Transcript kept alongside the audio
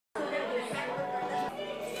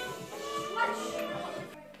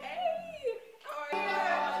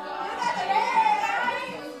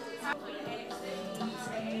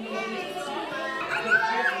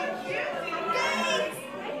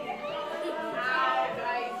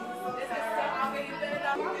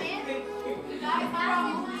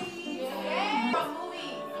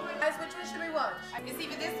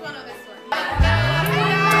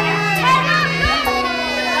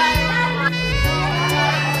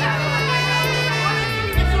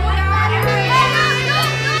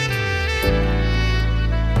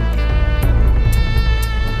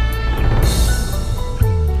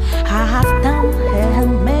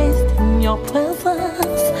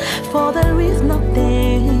there's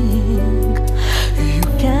nothing you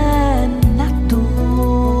cannot do.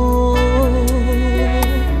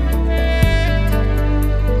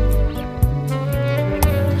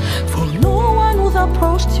 For no one who's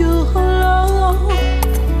approached you, Lord,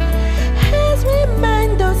 has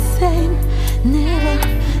remained the same. Never,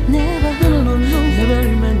 never, no, never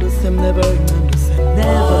remain the same. Never remain the same.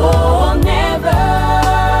 Never, oh, never.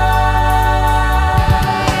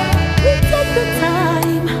 We take the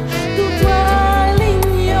time to dwell in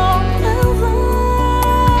your presence.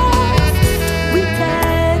 We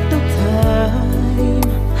take the time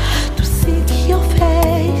to seek your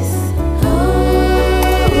face.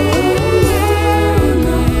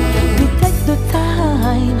 We take the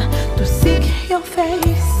time to seek your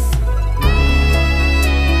face.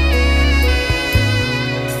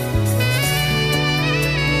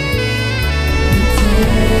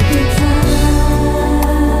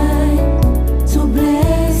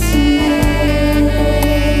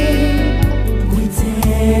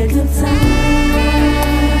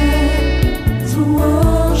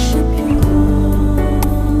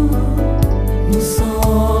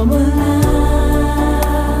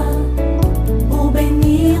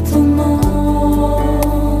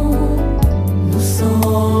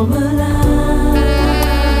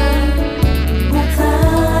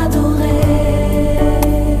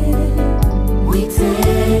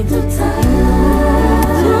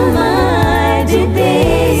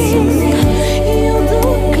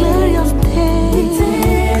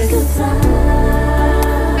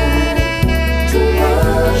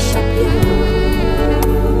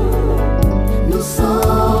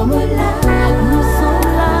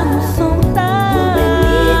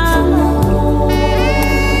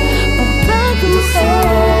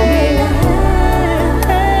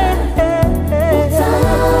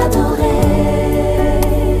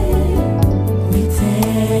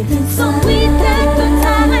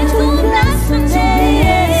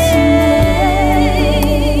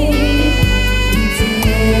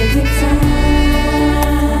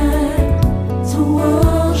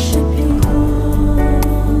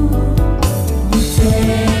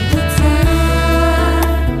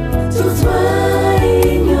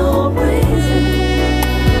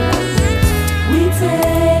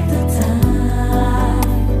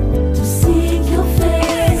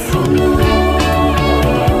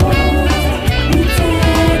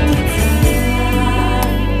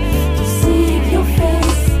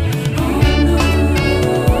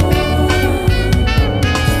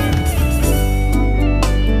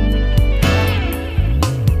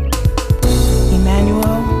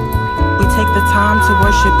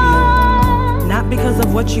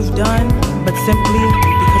 What you've done, but simply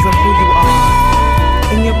because of who you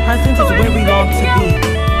are. In your presence is where we long to be,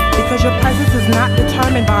 because your presence is not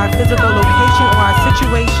determined by our physical location or our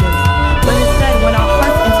situations, but instead when our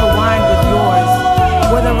hearts intertwine with yours,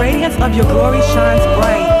 where the radiance of your glory shines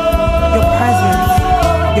bright.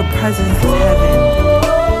 Your presence is heaven.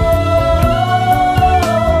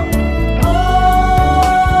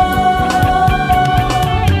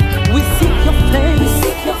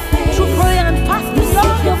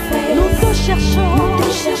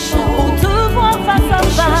 Pour te voir face à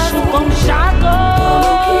face comme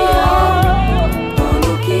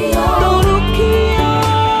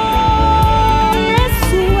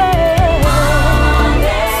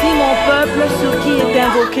Si mon peuple, ceux qui est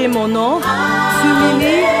invoqué mon nom,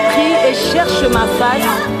 s'humilie, prie et cherche ma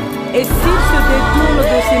face, et s'il se détourne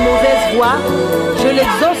de ses mauvaises voies, je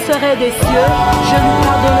l'exaucerai des cieux, je lui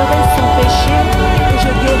pardonnerai son péché et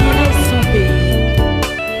je guérirai son pays.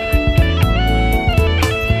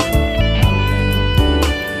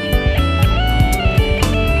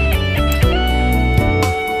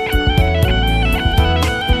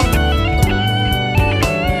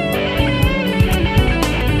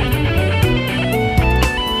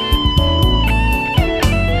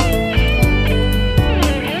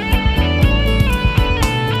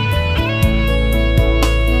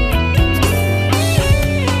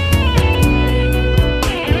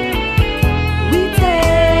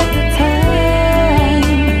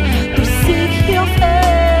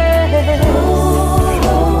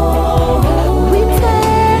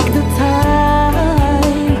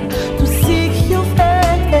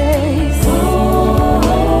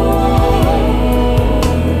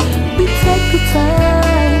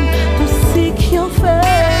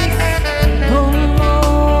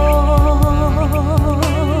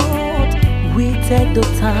 Take the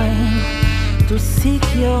time to seek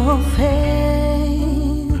your face.